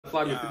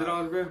Slide me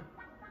 $50, bro. You know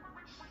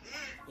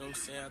what I'm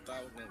saying? I thought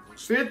I was gonna go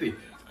 50.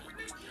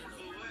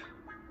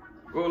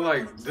 Bro,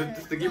 like,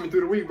 just to get me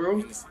through the week, bro.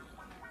 Yeah, I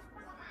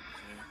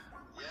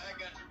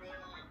got you, bro.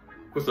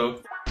 What's up?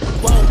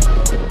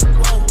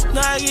 Whoa,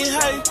 now I get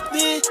hype,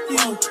 then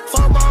you.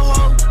 Fuck my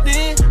hoe,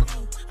 then you.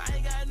 I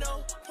ain't got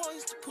no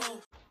points to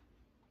prove.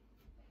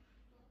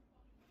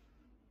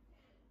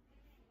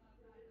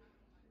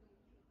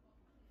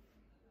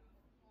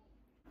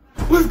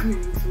 What's good,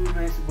 YouTube,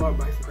 man? It's your boy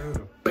Brysxxn with a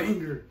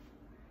banger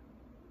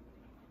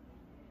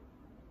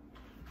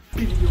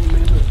video,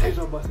 man. Look, as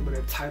y'all about to see by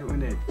that title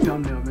and that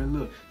thumbnail, man.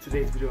 Look,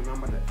 today's video, man,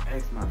 I'm about to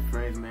ask my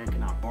friends, man,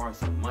 can I borrow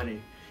some money?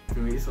 You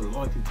feel me? It's a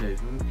loyalty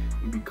test, man. I'm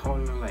gonna be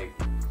calling them like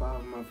 5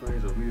 of my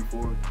friends or maybe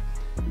 4. You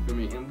feel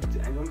me? And I'm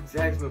just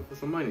asking them for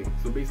some money.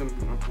 So basically,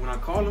 when I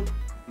call them,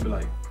 I'll be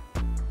like,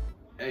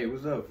 hey,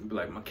 what's up? I'll be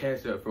like, my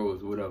Cashapp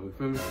froze or whatever. You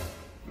feel me?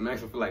 I'm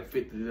asking for like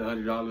 $50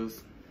 to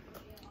 $100.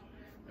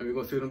 And we're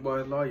gonna see them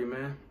boys lawyer,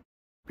 man.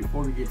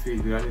 Before we get to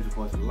this video, I need you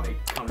boys to like,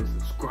 comment,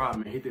 subscribe,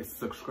 man. Hit that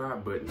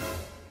subscribe button.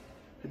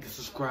 Hit the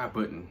subscribe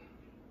button.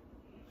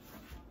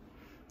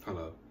 Hold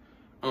up.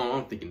 Oh,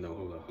 I'm thinking no.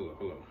 Hold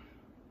up.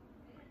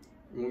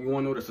 You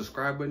wanna know what the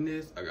subscribe button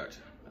is? I got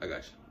you.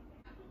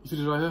 You see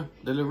this right here?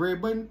 That little red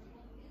button?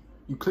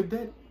 You click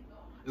that,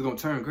 it's gonna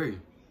turn gray.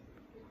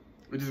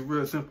 It's just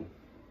real simple.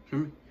 Feel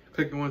me?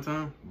 Click it one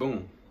time,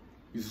 boom.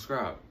 You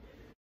subscribe.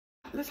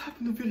 Let's hop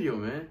in the video,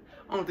 man.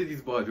 I don't think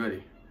these boys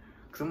ready.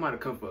 Cause I'm about to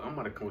come with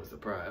a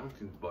surprise. I don't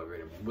think these boys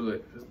ready, man. But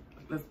look,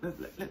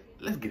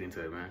 let's get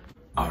into it, man.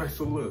 Alright,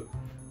 so look.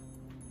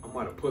 I'm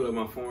about to pull up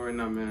my phone right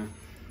now, man.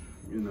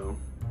 You know.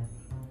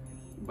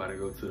 About to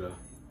go to the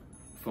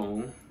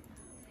phone.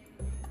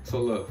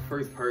 So look,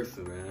 first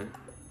person, man.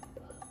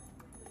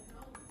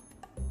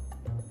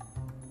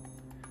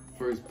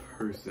 First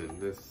person.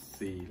 Let's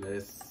see.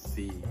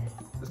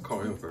 Let's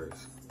call him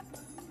first.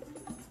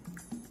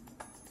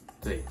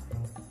 Hey.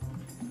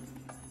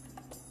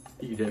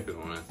 You definitely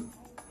won't answer.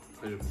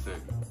 100%.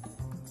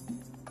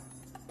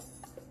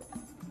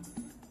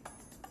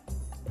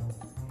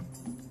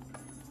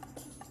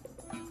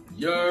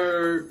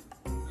 Yo,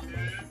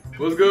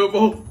 what's good,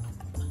 bro?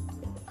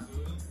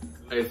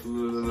 Hey,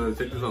 so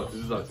check this out.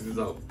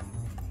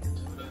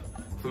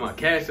 So my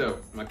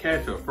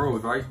Cashapp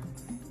froze, right?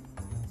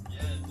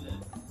 Yeah,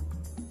 man.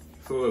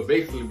 So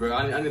basically, bro,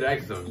 I need to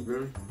ask you something,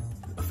 bro.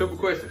 A simple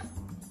question.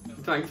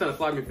 You trying to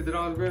slide me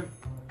 $50, bro?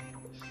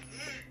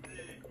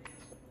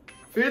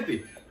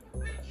 50.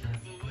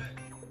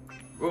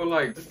 Bro,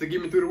 like, just to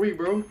get me through the week,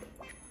 bro. Yeah,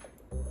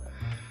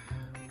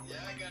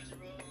 I got you,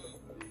 bro.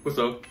 What's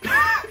up?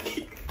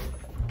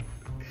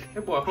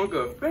 That boy hung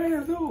up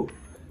fast, though.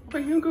 I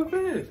think he hung up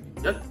fast.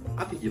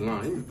 I think you're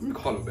lying. Let me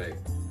call him back.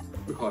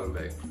 Let me call him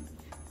back.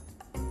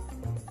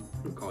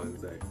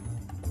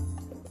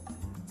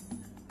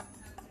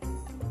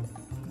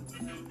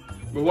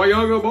 But why you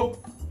hung up, bro?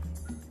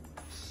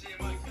 Shit,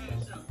 my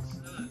Cashapp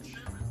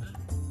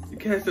tripping. You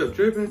Cashapp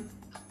tripping?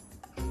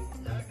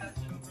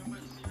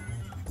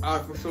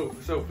 Alright, for sure.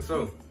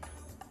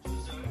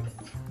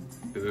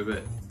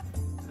 Bet.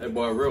 That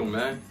boy real,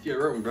 man. He a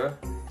real one, bro.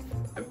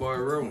 That boy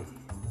real one.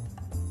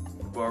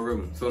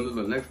 So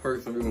the next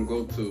person we're gonna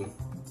go to,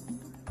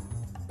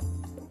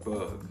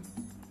 Bug.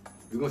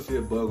 We're gonna see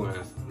a Bug on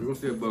answer.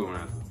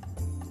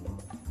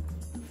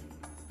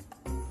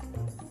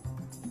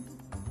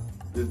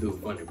 This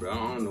dude funny, bro. I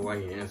don't know why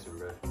he answering,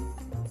 bro.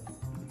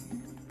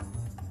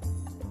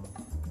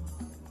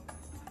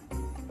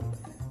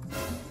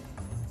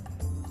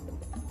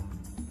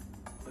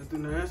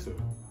 Didn't answer.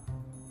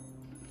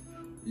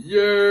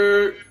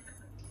 Yeah.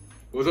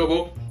 What's up,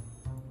 bro?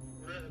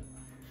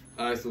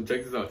 Alright, so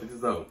check this out.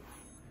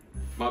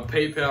 My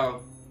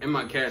PayPal and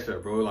my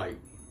Cashapp, bro, like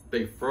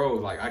they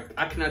froze. Like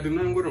I cannot do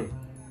nothing with them.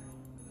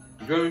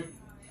 You feel me?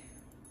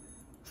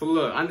 So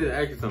look, I need to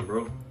ask you something,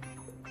 bro.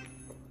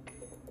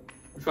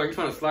 You trying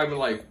to slide me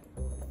like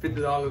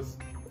 $50,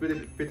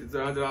 $50 to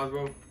 $100,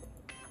 bro?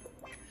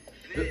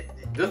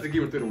 Just to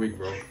get me through the week,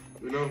 bro.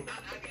 You know?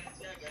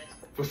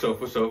 For sure.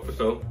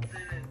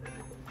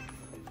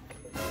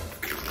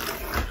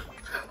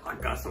 I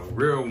got some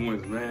real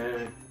ones,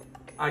 man.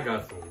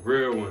 Alright.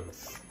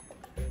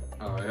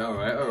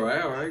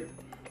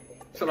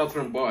 Shout out to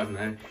them boys,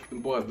 man.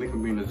 Them boys, link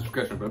will be in the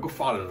description, bro. Go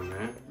follow them,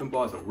 man. Them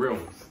boys are real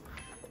ones.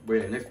 But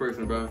yeah, next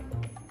person, bro.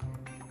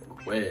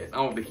 Quez. I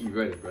don't think he's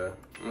ready, bro.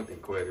 I don't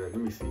think Quez ready. Let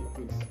me see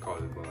call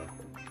this boy.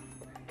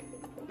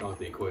 I don't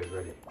think Quez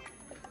ready.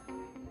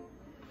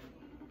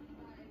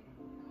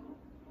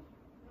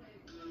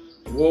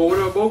 Whoa, what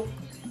up, bro?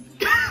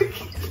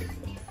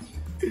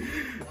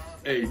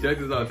 Hey, check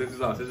this out.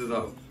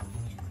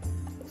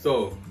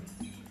 So,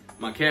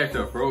 my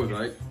Cashapp froze,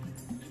 right?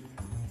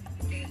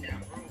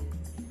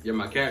 Yeah,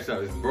 my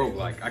Cashapp is broke.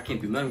 Like, I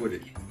can't do nothing with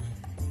it.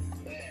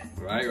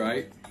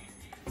 Right?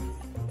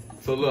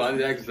 So, look, I need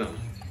to ask you something.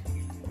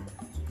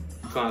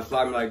 You trying to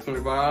slide me like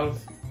 $25?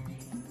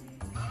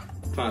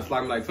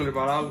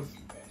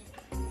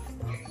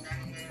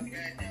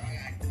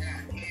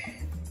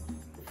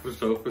 For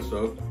sure.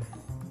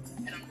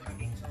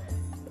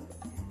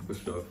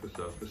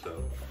 For sure.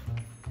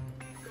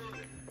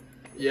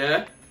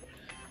 Yeah.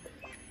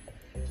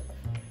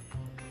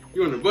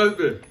 You on the bus,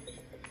 bitch?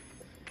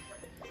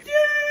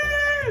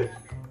 Yeah.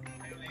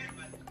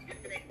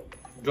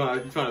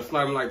 You trying to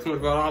slide me like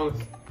 $25?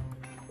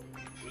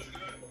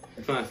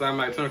 You trying to slide me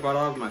like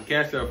 $25? My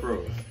Cashapp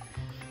froze.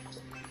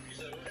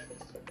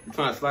 You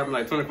trying to slide me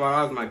like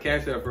 $25? My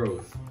Cashapp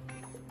froze.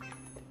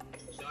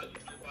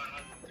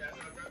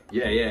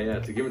 Yeah.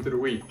 To give it to the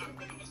week.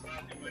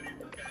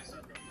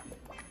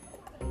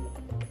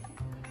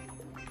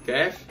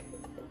 Cash?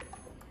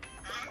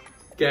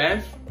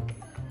 Cash?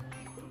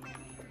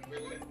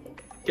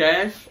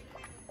 Cash?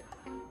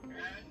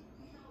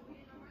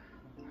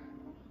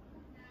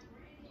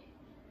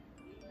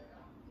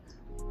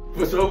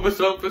 What's up?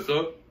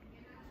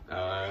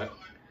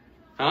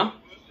 Huh?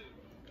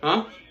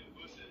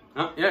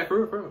 Yeah,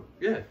 for real.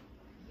 Yeah.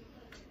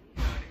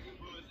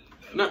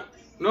 No,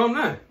 I'm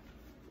not.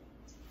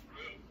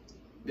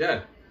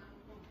 Yeah.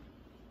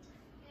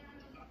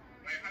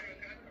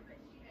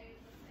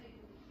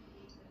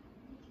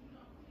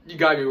 You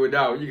got me with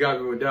that one.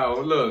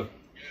 Look.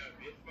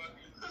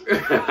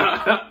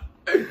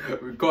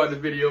 Record the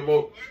video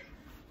more.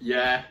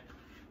 Yeah.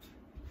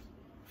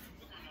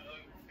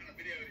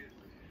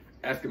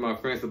 Asking my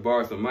friends to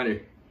borrow some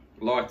money.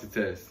 Loyalty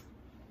test.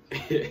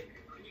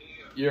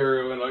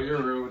 You're a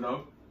real one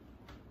though.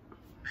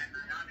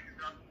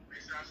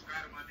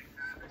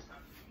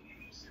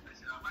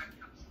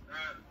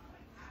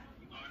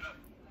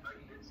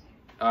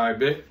 Alright,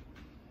 bitch.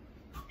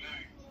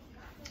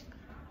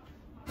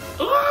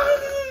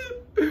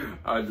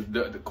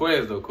 The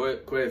Quez though,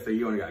 Quez said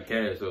he only got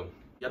cash, so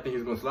y'all think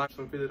he's gonna slide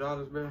some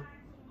 $50, bro?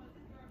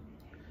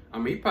 I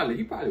mean, he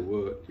probably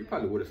would. He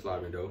probably would have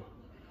slid me though.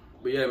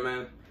 But yeah,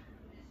 man.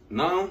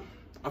 Now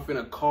I'm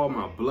finna call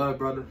my blood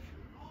brother.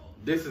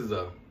 This is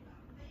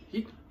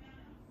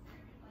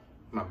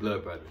my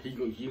blood brother. He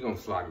gonna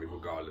slide me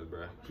regardless,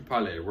 bro. He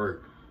probably at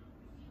work.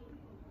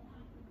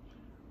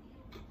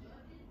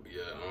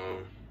 Yeah.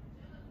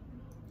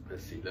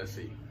 Let's see.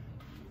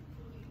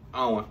 I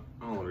don't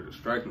want to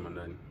distract him or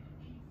nothing.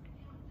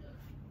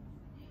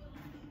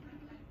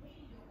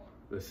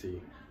 Let's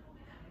see.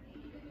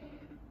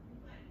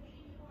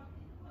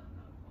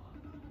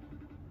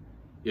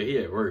 Yeah, he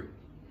at work.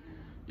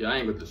 Yeah, I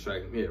ain't gonna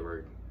distract him. He at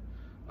work.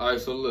 All right,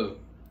 so look,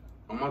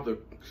 I'm about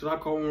to. Should I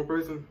call one more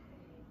person?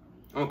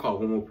 I'm gonna call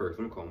one more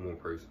person.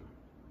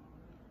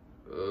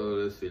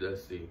 Let's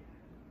see.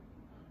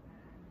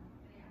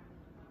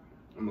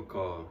 I'm gonna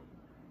call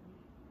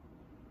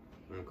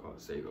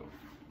Sego.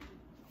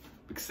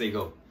 Big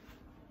Sego.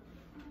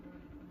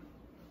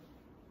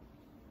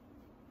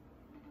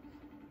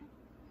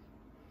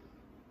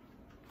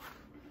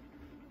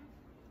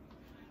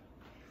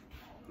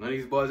 None of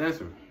these boys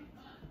answering.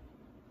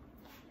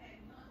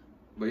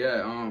 But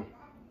yeah,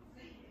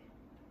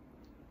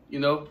 you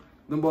know,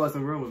 them boys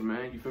some real ones,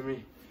 man. You feel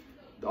me?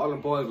 All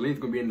them boys' links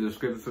gonna be in the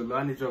description. So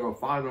I need y'all to go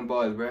follow them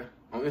boys, bruh,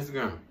 on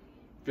Instagram.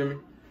 Feel me?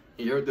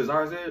 And you heard this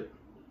ours said?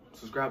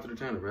 Subscribe to the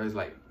channel, bruh. It's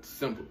like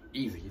simple,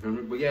 easy. You feel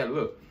me? But yeah,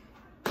 look,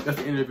 that's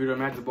the end of the video.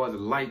 I'm asking the boys to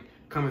like,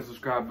 comment,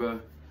 subscribe, bruh.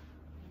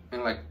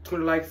 And like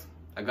 20 likes,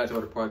 I got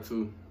y'all to part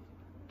 2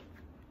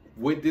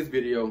 with this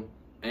video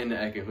and the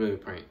acting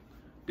hood prank.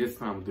 This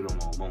time we do them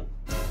all alone.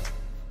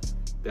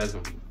 That's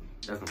gonna be bad.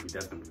 It's gonna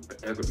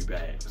be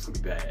bad.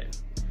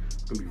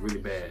 It's gonna be really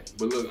bad.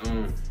 But look,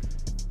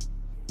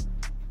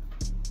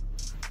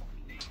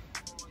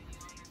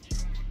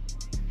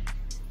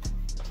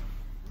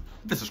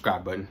 the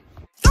subscribe button.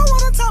 Don't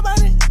wanna talk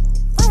about it.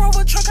 Run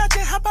over truck out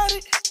there, hop out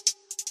it.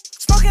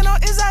 Smoking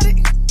on exotic.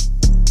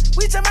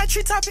 We just might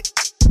treat topic.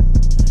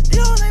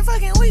 You don't